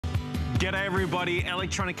G'day everybody,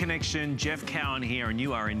 Electronic Connection, Jeff Cowan here, and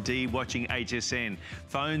you are indeed watching HSN.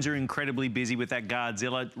 Phones are incredibly busy with that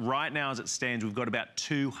Guardzilla. Right now as it stands, we've got about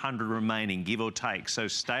 200 remaining, give or take. So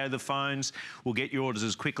stay on the phones, we'll get your orders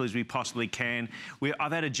as quickly as we possibly can.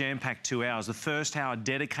 I've had a jam-packed 2 hours. The first hour,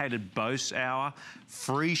 dedicated Bose hour,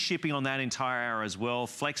 free shipping on that entire hour as well.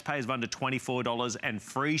 Flex pays of under $24 and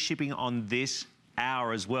free shipping on this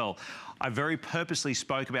hour as well. I very purposely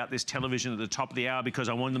spoke about this television at the top of the hour because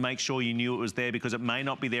I wanted to make sure you knew it was there, because it may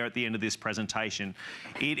not be there at the end of this presentation.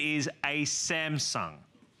 It is a Samsung.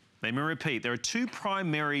 Let me repeat, there are two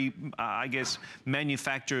primary, I guess,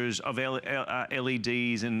 manufacturers of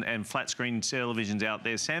LEDs and flat screen televisions out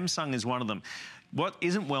there. Samsung is one of them. What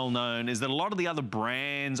isn't well known is that a lot of the other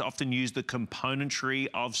brands often use the componentry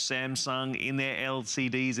of Samsung in their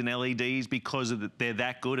LCDs and LEDs because they're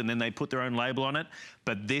that good, and then they put their own label on it.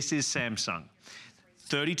 But this is Samsung.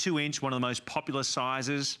 32-inch, one of the most popular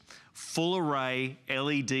sizes, full array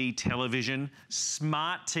LED television,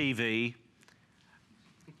 smart TV,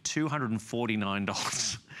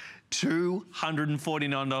 $249.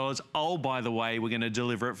 $249. Oh, by the way, we're going to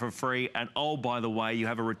deliver it for free. And oh, by the way, you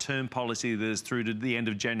have a return policy that is through to the end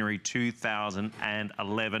of January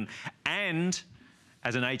 2011. And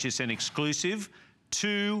as an HSN exclusive,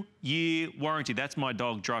 2-year warranty. That's my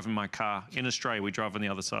dog driving my car. In Australia, we drive on the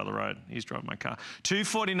other side of the road. He's driving my car.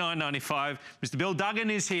 $249.95. Mr. Bill Duggan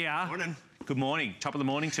is here. Morning. Good morning. Top of the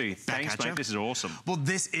morning to you. Thanks, mate. This is awesome. Well,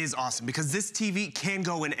 this is awesome because this TV can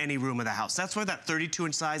go in any room of the house. That's why that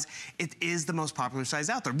 32-inch size, it is the most popular size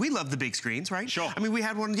out there. We love the big screens, right? Sure. I mean, we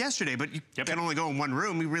had one yesterday, but you can only go in one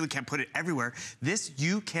room. We really can't put it everywhere. This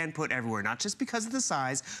you can put everywhere, not just because of the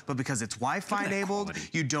size, but because it's Wi-Fi enabled.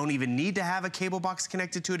 You don't even need to have a cable box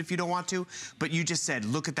connected to it if you don't want to, but you just said,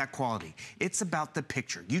 look at that quality. It's about the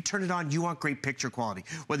picture. You turn it on, you want great picture quality.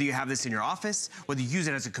 Whether you have this in your office, whether you use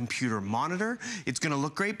it as a computer monitor, it's going to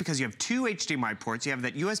look great because you have two HDMI ports, you have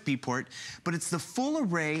that USB port, but it's the full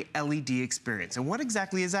array LED experience. And what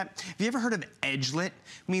exactly is that? Have you ever heard of edge-lit?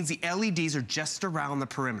 It means the LEDs are just around the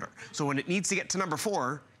perimeter. So when it needs to get to number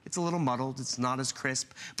 4, it's a little muddled, it's not as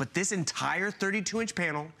crisp, but this entire 32-inch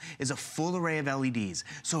panel is a full array of LEDs.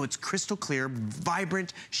 So it's crystal clear,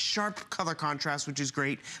 vibrant, sharp color contrast, which is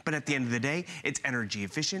great, but at the end of the day, it's energy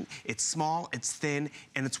efficient, it's small, it's thin,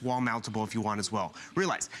 and it's wall mountable if you want as well.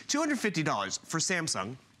 Realize, $250 for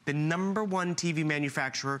Samsung, the #1 TV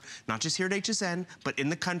manufacturer, not just here at HSN, but in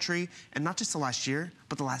the country, and not just the last year,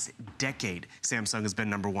 but the last decade, Samsung has been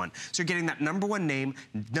 #1. So you're getting that #1 name,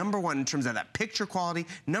 #1 in terms of that picture quality,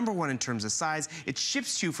 #1 in terms of size. It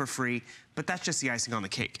ships to you for free, but that's just the icing on the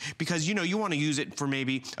cake. Because you know, you want to use it for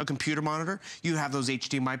maybe a computer monitor, you have those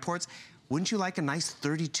HDMI ports. Wouldn't you like a nice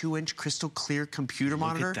 32-inch crystal clear computer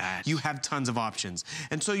monitor? Look at that. You have tons of options.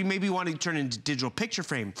 And so you maybe want to turn it into digital picture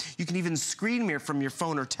frame. You can even screen mirror from your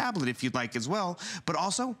phone or tablet if you'd like as well. But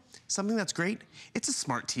also, something that's great, it's a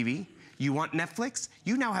smart TV. You want Netflix?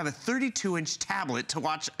 You now have a 32-inch tablet to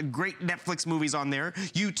watch great Netflix movies on there,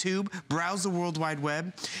 YouTube, browse the World Wide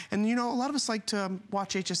Web. And you know, a lot of us like to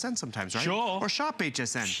watch HSN sometimes, right? Sure. Or shop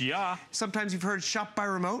HSN. Yeah. Sometimes you've heard shop by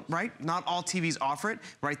remote, right? Not all TVs offer it.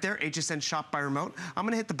 Right there, HSN shop by remote. I'm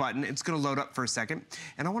gonna hit the button, it's gonna load up for a second.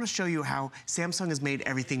 And I wanna show you how Samsung has made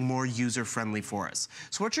everything more user-friendly for us.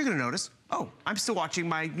 So what you're gonna notice, oh, I'm still watching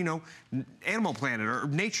my, you know, Animal Planet or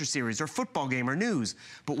Nature series or football game or news.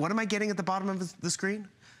 But what am I getting at the bottom of the screen?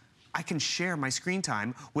 I can share my screen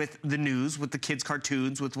time with the news, with the kids'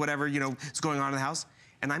 cartoons, with whatever, you know, is going on in the house.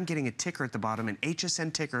 And I'm getting a ticker at the bottom, an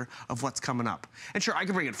HSN ticker of what's coming up. And sure, I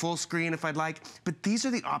can bring it full screen if I'd like, but these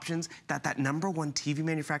are the options that #1 TV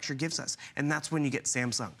manufacturer gives us. And that's when you get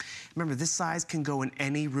Samsung. Remember, this size can go in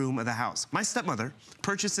any room of the house. My stepmother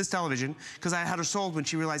purchased this television because I had her sold when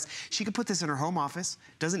she realized she could put this in her home office,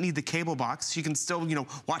 doesn't need the cable box. She can still, you know,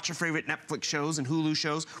 watch her favorite Netflix shows and Hulu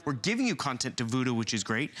shows. We're giving you content to Vudu, which is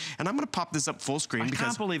great. And I'm gonna pop this up full screen because— I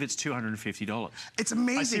can't believe it's $250. It's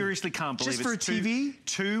amazing. I seriously can't believe Just for a TV?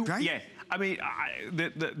 Right? Yeah. I mean,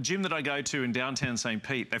 the gym that I go to in downtown St.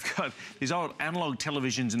 Pete, they've got these old analog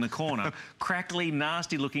televisions in the corner, crackly,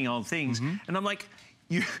 nasty looking old things. And I'm like,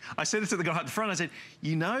 I said it to the guy at the front, I said,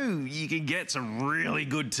 you know, you can get some really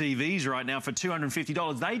good TVs right now for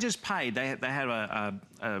 $250. They just paid, they had a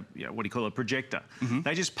you know, what do you call it, a projector.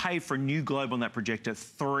 They just paid for a new globe on that projector,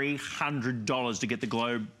 $300 to get the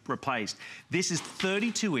globe replaced. This is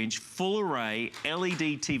 32-inch full array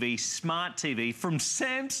LED TV, smart TV from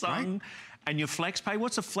Samsung. Right. And your FlexPay,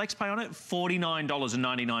 what's the FlexPay on it?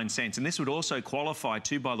 $49.99. And this would also qualify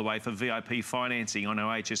too, by the way, for VIP financing on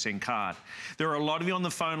our HSN card. There are a lot of you on the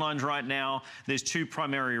phone lines right now. There's two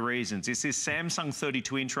primary reasons. It's this Samsung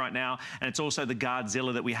 32-inch right now, and it's also the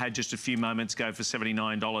Godzilla that we had just a few moments ago for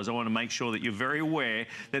 $79. I want to make sure that you're very aware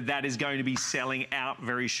that that is going to be selling out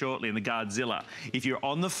very shortly in the Godzilla. If you're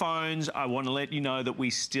on the phones, I want to let you know that we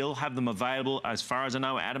still have them available. As far as I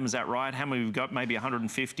know, Adam, is that right? How many we've got? Maybe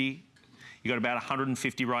 150? You got about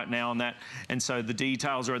 150 right now on that. And so the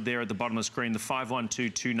details are there at the bottom of the screen, the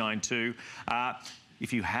 512292.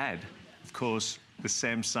 If you had, of course, the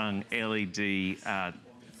Samsung LED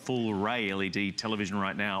FullArray LED television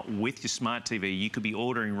right now with your smart TV, you could be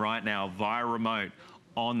ordering right now via remote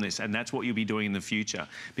on this, and that's what you'll be doing in the future.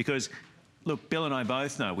 Because look, Bill and I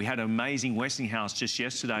both know we had an amazing Westinghouse just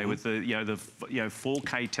yesterday with the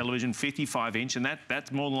 4K television, 55-inch, and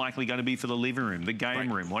that's more than likely going to be for the living room, the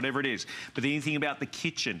game room, whatever it is. But then you think about the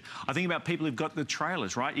kitchen. I think about people who've got the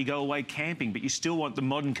trailers, right? You go away camping, but you still want the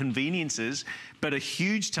modern conveniences, but a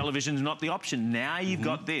huge television is not the option. Now you've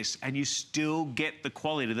got this, and you still get the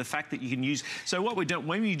quality, the fact that you can use. So what we do,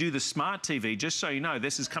 when you do the smart TV, just so you know,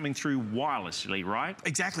 this is coming through wirelessly, right?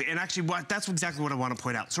 Exactly, and actually, that's exactly what I want to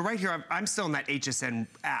point out. So right here, I'm still in that HSN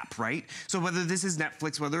app, right? So whether this is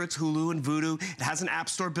Netflix, whether it's Hulu and Vudu, it has an app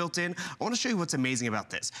store built in. I want to show you what's amazing about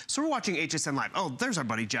this. So we're watching HSN Live. Oh, there's our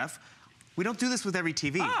buddy Jeff. We don't do this with every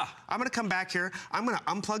TV. I'm gonna come back here, I'm gonna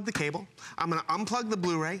unplug the cable, I'm gonna unplug the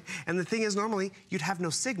Blu-ray, and the thing is, normally, you'd have no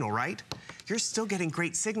signal, right? You're still getting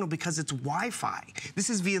great signal because it's Wi-Fi. This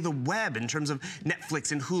is via the web in terms of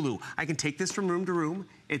Netflix and Hulu. I can take this from room to room.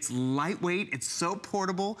 It's lightweight, it's so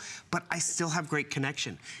portable, but I still have great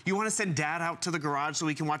connection. You wanna send Dad out to the garage so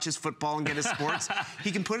he can watch his football and get his sports?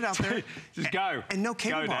 He can put it out there. Just go. And no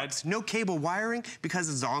cable box, no cable wiring, because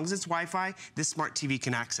as long as it's Wi-Fi, this smart TV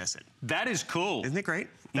can access it. That is cool. Isn't it great?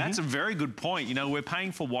 That's a very good point. You know, we're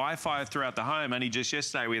paying for Wi-Fi throughout the home. Only just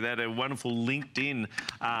yesterday we had a wonderful linked-in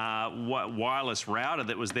wireless router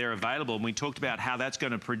that was there available, and we talked about how that's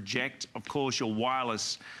going to project, of course, your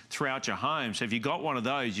wireless throughout your home. So if you've got one of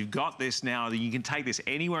those, you've got this now, that you can take this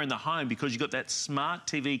anywhere in the home because you've got that smart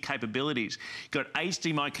TV capabilities. You've got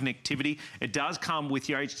HDMI connectivity. It does come with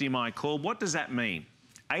your HDMI cord. What does that mean?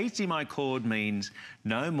 HDMI cord means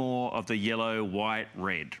no more of the yellow, white,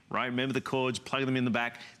 red, right? Remember the cords, plug them in the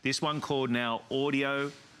back. This one cord now, audio,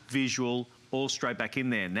 visual, all straight back in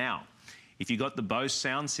there. Now, if you got the Bose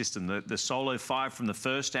sound system, the Solo 5 from the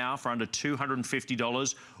first hour for under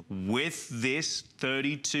 $250 with this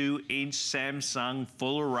 32-inch Samsung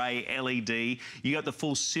FullArray LED, you got the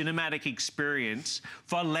full cinematic experience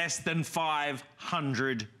for less than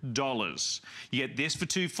 $500. You get this for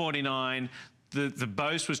 $249. The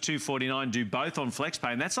Bose was $249, do both on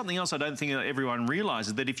FlexPay, and that's something else I don't think everyone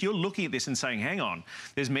realises, that if you're looking at this and saying, hang on,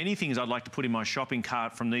 there's many things I'd like to put in my shopping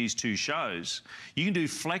cart from these two shows, you can do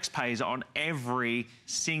FlexPays on every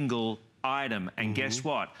single item, and guess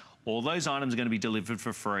what? All those items are going to be delivered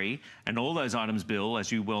for free, and all those items, Bill, as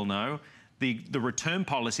you well know, the return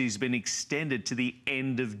policy has been extended to the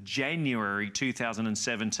end of January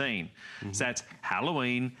 2017. So that's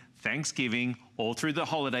Halloween, Thanksgiving, all through the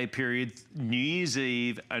holiday period, New Year's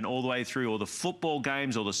Eve, and all the way through all the football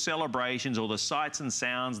games, all the celebrations, all the sights and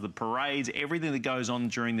sounds, the parades, everything that goes on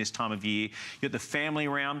during this time of year. You got the family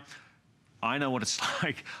around. I know what it's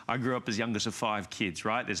like. I grew up as youngest of 5 kids,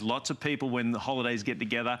 right? There's lots of people when the holidays get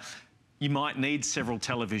together. You might need several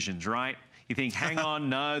televisions, right? You think, hang on,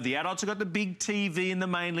 no, the adults have got the big TV in the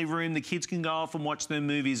main living room. The kids can go off and watch their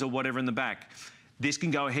movies or whatever in the back. This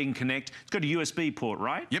can go ahead and connect. It's got a USB port,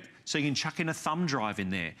 right? Yep. So you can chuck in a thumb drive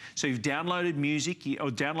in there. So you've downloaded music or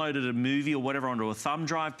downloaded a movie or whatever onto a thumb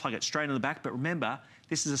drive, plug it straight in the back. But remember,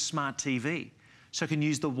 this is a smart TV. So it can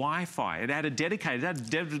use the Wi-Fi. It had a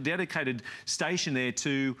dedicated station there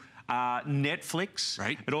to Netflix.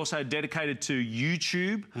 Right. It also dedicated to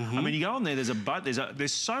YouTube. I mean, you go on there,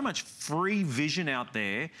 there's so much free vision out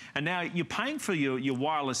there, and now you're paying for your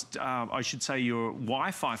wireless, I should say your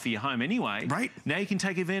Wi-Fi for your home anyway. Right. Now you can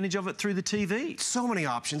take advantage of it through the TV. So many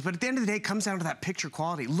options, but at the end of the day, it comes down to that picture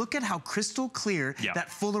quality. Look at how crystal clear that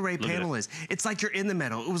FullArray panel is. It's like you're in the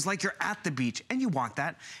meadow. It was like you're at the beach, and you want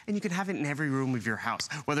that, and you can have it in every room of your house.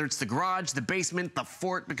 Whether it's the garage, the basement, the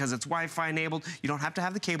fort, because it's Wi-Fi enabled, you don't have to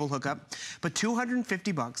have the cable hookup. But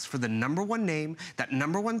 $250 for the #1 name, that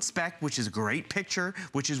 #1 spec, which is a great picture,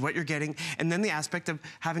 which is what you're getting, and then the aspect of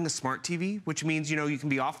having a smart TV, which means, you know, you can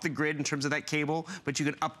be off the grid in terms of that cable, but you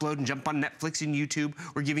can upload and jump on Netflix and YouTube.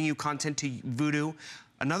 We're giving you content to Vudu.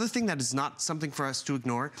 Another thing that is not something for us to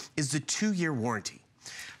ignore is the 2-year warranty.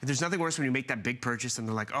 There's nothing worse when you make that big purchase and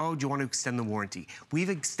they're like, oh, do you want to extend the warranty? We've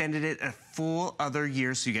extended it a full other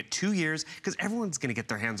year, so you get 2 years, because everyone's gonna get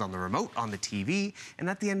their hands on the remote, on the TV, and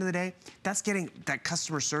at the end of the day, that's getting that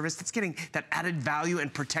customer service, that's getting that added value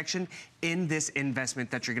and protection in this investment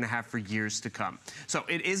that you're gonna have for years to come. So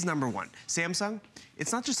it is #1. Samsung,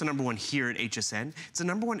 it's not just a #1 here at HSN, it's a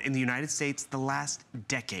 #1 in the United States the last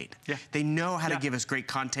decade. Yeah. They know how to give us great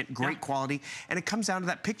content, great quality, and it comes down to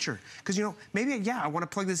that picture. Because, you know, maybe, I wanna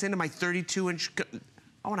plug this into my 32-inch,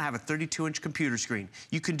 I wanna have a 32-inch computer screen.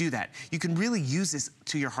 You can do that. You can really use this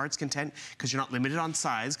to your heart's content because you're not limited on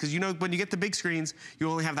size. Because you know, when you get the big screens, you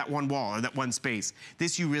only have that one wall or that one space.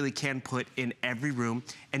 This you really can put in every room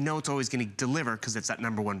and know it's always gonna deliver because it's that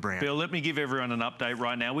 #1 brand. Bill, let me give everyone an update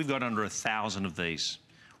right now. We've got under 1,000 of these.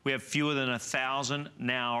 We have fewer than 1,000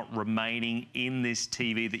 now remaining in this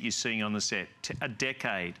TV that you're seeing on the set. A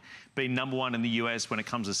decade, being #1 in the US when it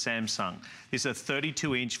comes to Samsung. It's a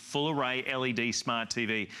 32-inch full-array LED smart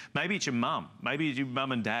TV. Maybe it's your mum, maybe it's your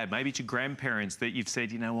mum and dad, maybe it's your grandparents that you've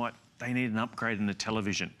said, you know what, they need an upgrade in the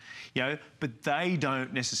television. You know, but they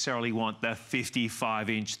don't necessarily want the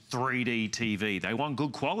 55-inch 3D TV. They want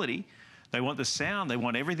good quality, they want the sound, they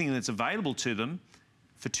want everything that's available to them.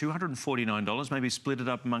 For $249, maybe split it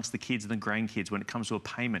up amongst the kids and the grandkids when it comes to a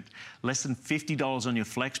payment. Less than $50 on your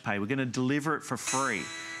flex pay. We're gonna deliver it for free.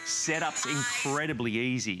 Setup's incredibly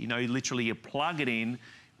easy. You know, literally you plug it in,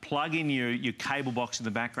 plug in your cable box in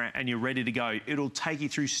the background and you're ready to go. It'll take you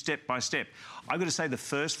through step by step. I've got to say the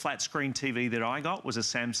first flat screen TV that I got was a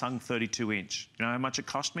Samsung 32-inch. You know how much it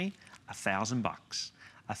cost me? $1,000 bucks.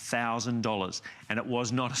 $1,000. And it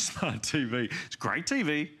was not a smart TV. It's a great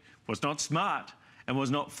TV, was not smart, and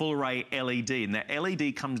was not full-array LED. And that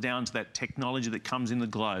LED comes down to that technology that comes in the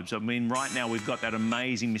globe. So, I mean, right now we've got that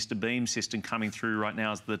amazing Mr. Beam system coming through right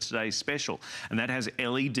now as the today's special. And that has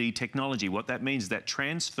LED technology. What that means is that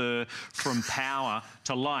transfer from power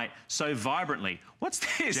to light so vibrantly. What's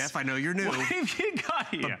this? Jeff, I know you're new. What have you got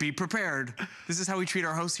here? But be prepared. This is how we treat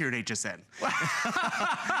our hosts here at HSN.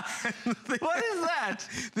 What is that?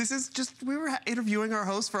 This is just, we were interviewing our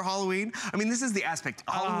hosts for Halloween. I mean, this is the aspect.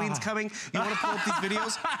 Halloween's coming. You want to pull up these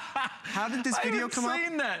videos? How did this video come up? I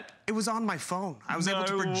haven't seen that. It was on my phone. I was able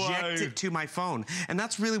to project it to my phone. And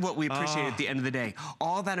that's really what we appreciate at the end of the day.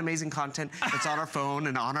 All that amazing content that's on our phone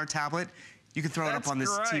and on our tablet, you can throw it up on this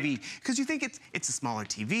TV. Because you think it's a smaller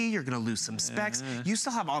TV, you're gonna lose some specs. You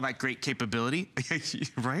still have all that great capability.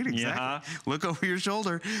 Right, exactly. Yeah. Look over your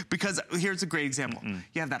shoulder. Because here's a great example.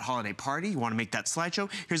 You have that holiday party, you wanna make that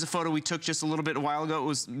slideshow. Here's a photo we took just a little bit a while ago. It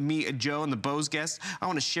was me, Joe, and the Bose guest. I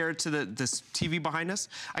wanna share it to this TV behind us.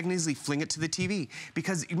 I can easily fling it to the TV.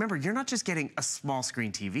 Because remember, you're not just getting a small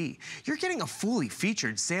screen TV. You're getting a fully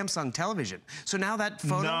featured Samsung television. So now that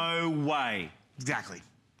photo... No way. Exactly.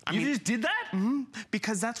 You just did that?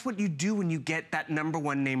 Because that's what you do when you get that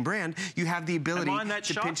 #1 name brand. You have the ability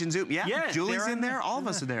to pinch and zoom. Yeah, Julie's in there. All of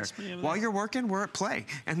us are there. While you're working, we're at play.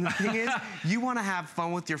 And the thing is, you want to have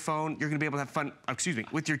fun with your phone. You're going to be able to have fun,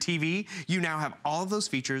 with your TV. You now have all of those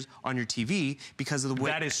features on your TV because of the way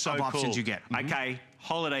of options you get. Okay,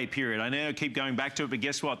 holiday period. I know I keep going back to it, but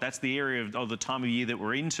guess what? That's the area of the time of year that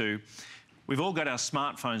we're into. We've all got our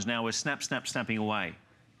smartphones now. We're snapping away.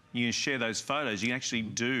 You can share those photos. You can actually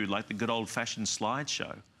do like the good old-fashioned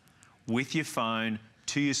slideshow with your phone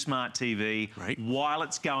to your smart TV while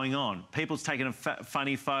it's going on. People's taking a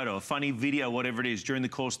funny photo, a funny video, whatever it is, during the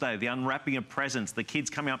course of the day, the unwrapping of presents, the kids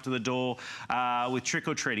coming up to the door with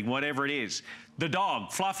trick-or-treating, whatever it is. The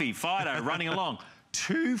dog, Fluffy, Fido, running along.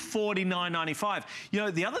 $249.95. You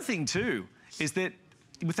know, the other thing too is that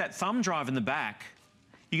with that thumb drive in the back,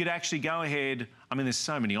 you could actually go ahead, I mean, there's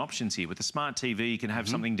so many options here. With the smart TV, you can have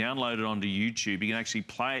something downloaded onto YouTube. You can actually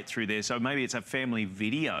play it through there. So maybe it's a family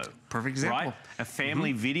video. Perfect example. Right? A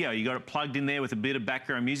family video. You got it plugged in there with a bit of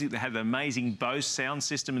background music. They have the amazing Bose sound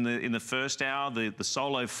system in the first hour, the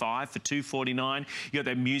Solo 5 for $249. You got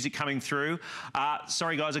that music coming through.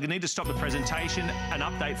 Sorry, guys, I need to stop the presentation. An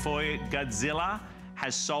update for you. Godzilla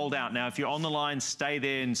has sold out. Now, if you're on the line, stay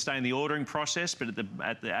there and stay in the ordering process, but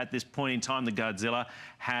at this point in time, the Godzilla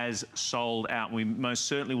has sold out. We most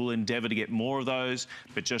certainly will endeavor to get more of those,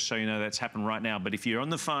 but just so you know, that's happened right now. But if you're on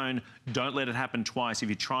the phone, don't let it happen twice. If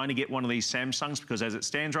you're trying to get one of these Samsungs, because as it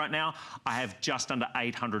stands right now, I have just under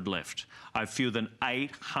 800 left. I have fewer than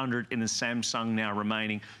 800 in the Samsung now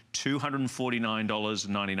remaining.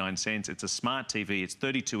 $249.99. It's a smart TV. It's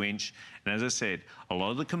 32-inch. And as I said, a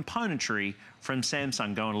lot of the componentry from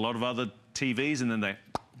Samsung go on a lot of other TVs, and then they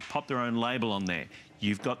pop their own label on there.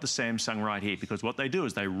 You've got the Samsung right here, because what they do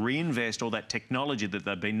is they reinvest all that technology that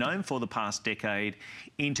they've been known for the past decade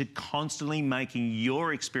into constantly making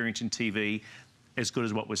your experience in TV as good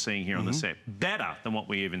as what we're seeing here on the set. Better than what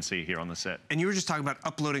we even see here on the set. And you were just talking about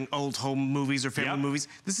uploading old home movies or family movies.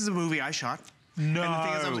 This is a movie I shot. No. And the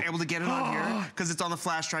thing is, I was able to get it on here because it's on the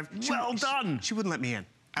flash drive. Well done. She wouldn't let me in.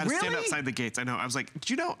 I had to stand outside the gates. I know. I was like,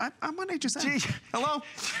 do you know, I'm on HSN. Hello?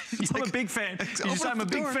 I'm a big fan. Did you say I'm a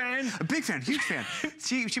big fan? A big fan, huge fan.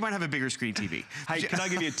 She might have a bigger screen TV. Hey, can I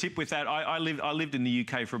give you a tip with that? I lived in the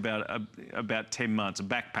UK for about 10 months, a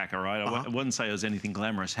backpacker, right? I wouldn't say it was anything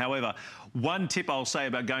glamorous. However, one tip I'll say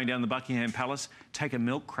about going down the Buckingham Palace, take a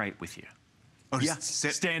milk crate with you. Oh, yeah.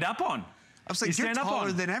 Stand up on. I was like, you're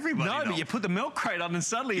taller than everybody. No, but you put the milk crate on and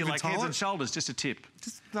suddenly you're like heads and shoulders. Just a tip.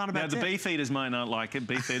 Just not a bad tip. The beefeaters may not like it.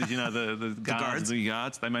 Beefeaters, you know, the guards,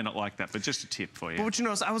 they may not like that, but just a tip for you. But what you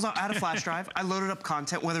notice, I was at a flash drive. I loaded up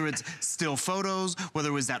content, whether it's still photos, whether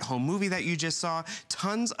it was that home movie that you just saw,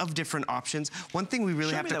 tons of different options. One thing we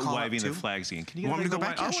really have to call out waving too. the flags again. Can you want me to go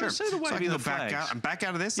back? Yeah, sure. So I can go back out. I'm back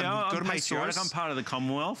out of this. Yeah, go to my source. I'm part of the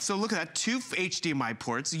Commonwealth. So look at that, 2 HDMI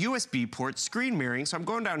ports, USB ports, screen mirroring. So I'm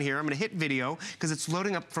going down here. I'm going to hit video because it's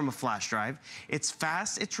loading up from a flash drive. It's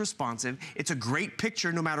fast. It's responsive. It's a great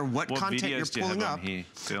picture no matter what content you're pulling up.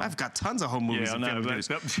 I've got tons of home movies and family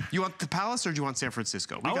videos. You want the Palace or do you want San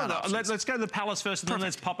Francisco? Let's go to the Palace first, and then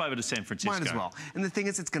let's pop over to San Francisco. Might as well. And the thing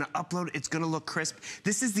is, it's going to upload. It's going to look crisp.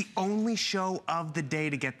 This is the only show of the day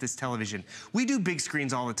to get this television. We do big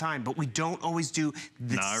screens all the time, but we don't always do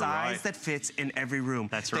the size that fits in every room.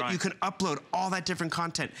 That's right. That you can upload all that different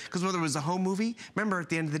content. Because whether it was a home movie, remember, at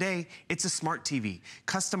the end of the day, it's a smart TV.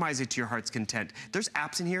 Customize it to your heart's content. There's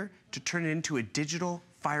apps in here to turn it into a digital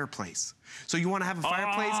fireplace. So you want to have a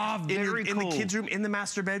fireplace in the kids' room, in the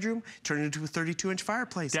master bedroom, turn it into a 32-inch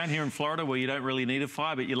fireplace. Down here in Florida where you don't really need a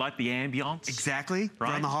fire, but you like the ambience. Exactly.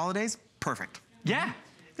 Right. Around the holidays, perfect. Yeah.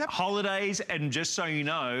 Yep. Holidays, and just so you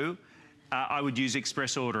know, I would use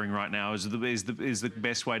express ordering right now is the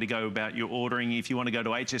best way to go about your ordering. If you want to go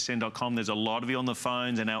to hsn.com, there's a lot of you on the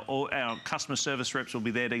phones, and our customer service reps will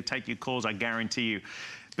be there to take your calls, I guarantee you.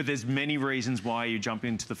 But there's many reasons why you jump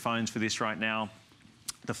into the phones for this right now.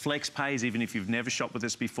 The flex pays, even if you've never shopped with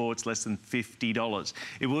us before, it's less than $50.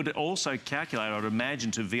 It would also calculate, I'd imagine,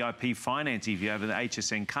 to VIP finance if you have an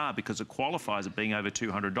HSN card because it qualifies at being over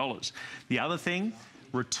 $200. The other thing,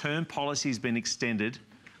 return policy has been extended.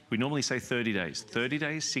 We normally say 30 days. 30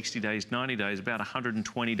 days, 60 days, 90 days, about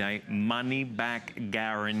 120-day money-back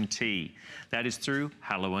guarantee. That is through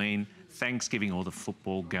Halloween, Thanksgiving, all the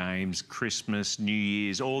football games, Christmas, New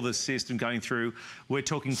Year's, all the system going through. We're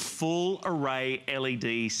talking full array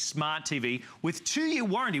LED smart TV with 2-year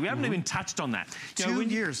warranty. We haven't even touched on that. 2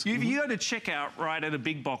 years. You go to checkout right at a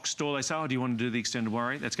big box store, they say, oh, do you want to do the extended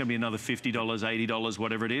warranty? That's going to be another $50, $80,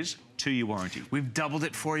 whatever it is. 2-year warranty. We've doubled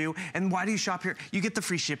it for you. And why do you shop here? You get the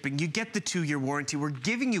free shipping. You get the 2-year warranty. We're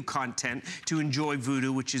giving you content to enjoy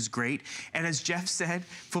Vudu, which is great. And as Jeff said,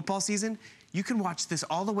 football season, you can watch this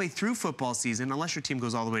all the way through football season, unless your team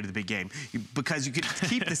goes all the way to the big game, because you can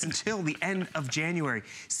keep this until the end of January.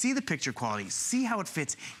 See the picture quality. See how it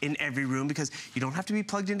fits in every room, because you don't have to be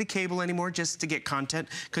plugged into cable anymore just to get content,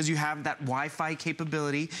 because you have that Wi-Fi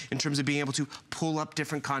capability in terms of being able to pull up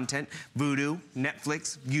different content. Vudu,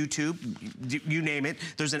 Netflix, YouTube, you name it.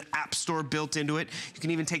 There's an app store built into it. You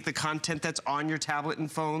can even take the content that's on your tablet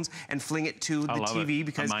and phones and fling it to the TV,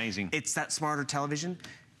 because it's that smarter television.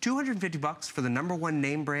 $250 for the #1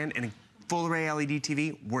 name brand and a full array LED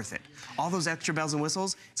TV, worth it. All those extra bells and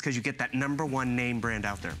whistles, it's because you get that #1 name brand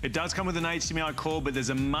out there. It does come with an HDMI cord, but there's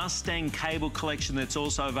a Mustang cable collection that's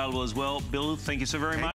also available as well. Bill, thank you so very much.